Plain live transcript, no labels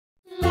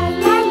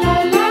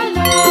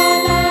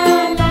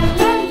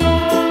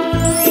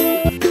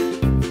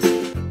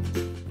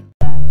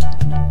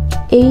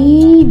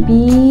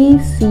B,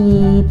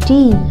 C,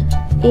 D.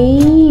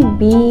 A,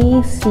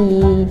 B, C,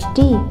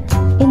 D.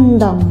 In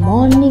the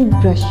morning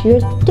brush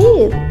your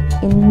teeth.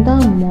 In the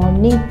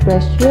morning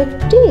brush your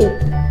teeth.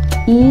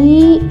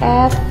 E,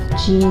 F,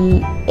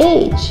 G,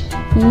 H.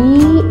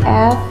 E,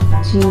 F,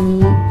 G,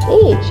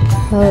 H.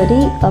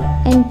 Hurry up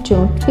and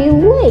don't be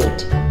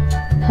late.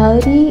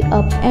 Hurry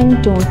up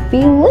and don't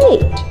be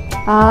late.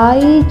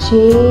 I,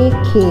 J,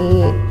 K,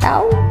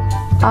 L.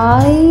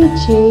 I,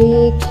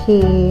 J,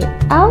 K,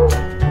 L.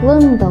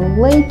 Learn the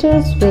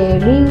letters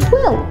very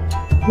well.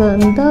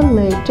 Learn the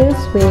letters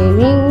very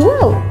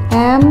well.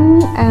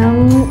 M,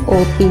 N,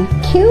 O, P,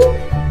 Q.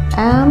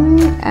 M,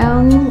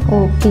 N,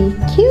 O, P,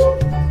 Q.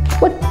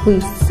 What we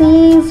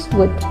say is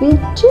what we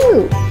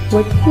do.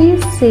 What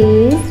we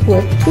say is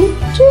what we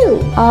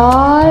do.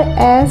 R,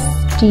 S,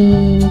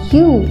 T,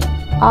 U.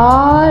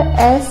 R,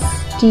 S,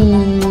 T,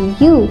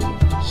 U.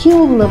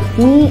 You love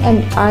me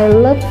and I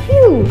love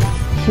you.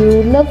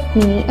 You love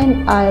me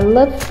and I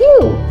love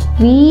you.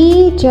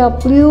 V,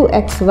 W,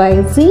 X,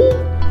 Y, Z.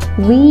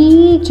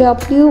 V,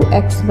 W,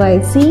 X, Y,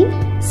 Z.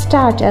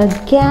 Start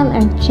again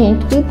and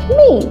chant with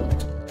me.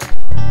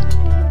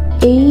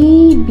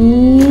 A,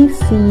 B,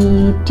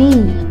 C,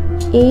 D.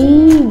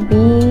 A,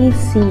 B,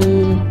 C,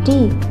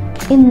 D.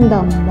 In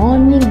the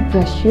morning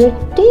brush your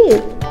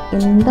teeth.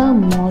 In the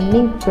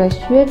morning brush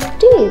your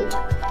teeth.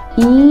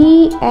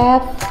 E,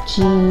 F,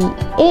 G,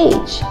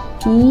 H.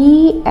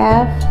 E,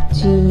 F,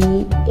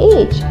 G,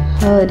 H.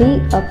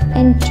 Hurry up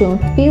and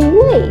don't be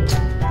late.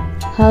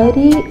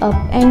 Hurry up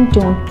and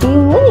don't be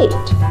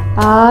late.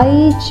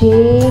 I,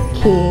 J,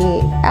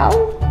 K, L.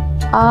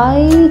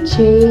 I,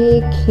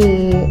 J,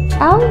 K,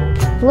 L.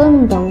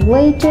 Learn the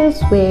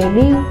letters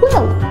very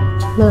well.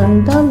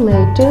 Learn the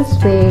letters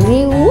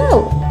very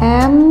well.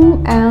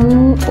 M,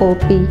 N, O,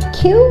 P,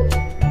 Q.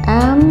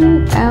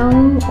 M,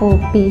 N, O,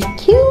 P,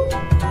 Q.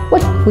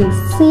 What we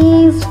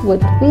say is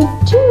what we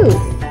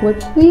do. What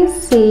we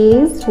say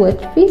is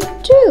what we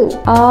do.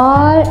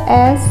 R,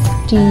 S,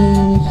 T,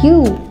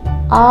 U.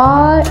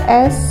 R,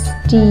 S,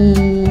 T,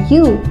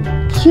 U.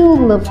 You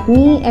love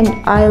me and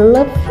I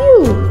love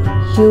you.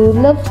 You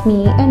love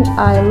me and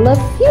I love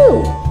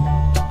you.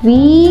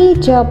 V,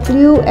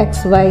 W,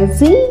 X, Y,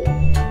 Z.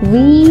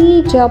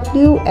 V,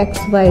 W, X,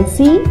 Y,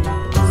 Z.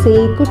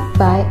 Say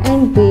goodbye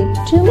and wave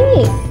to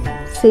me.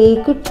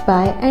 Say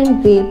goodbye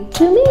and wave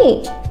to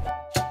me.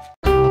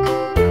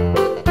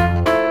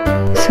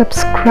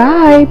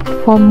 Subscribe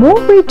for more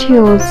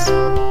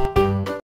videos.